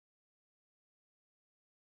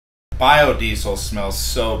Biodiesel smells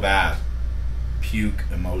so bad. Puke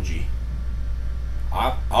emoji.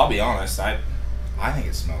 I'll be honest, I think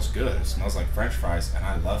it smells good. It smells like French fries, and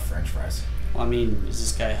I love French fries. Well, I mean, is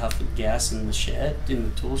this guy huffing gas in the shed, in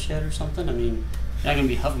the tool shed or something? I mean, you're not going to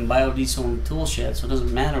be huffing biodiesel in the tool shed, so it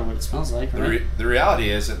doesn't matter what it smells like, right? The reality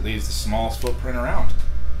is it leaves the smallest footprint around.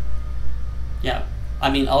 Yeah, I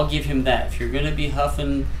mean, I'll give him that. If you're going to be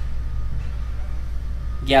huffing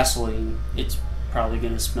gasoline, it's probably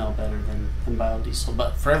going to smell better than biodiesel.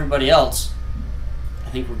 But for everybody else, I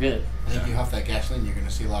think we're good. I think you huff that gasoline, you're going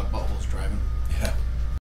to see a lot of buttholes driving. Yeah.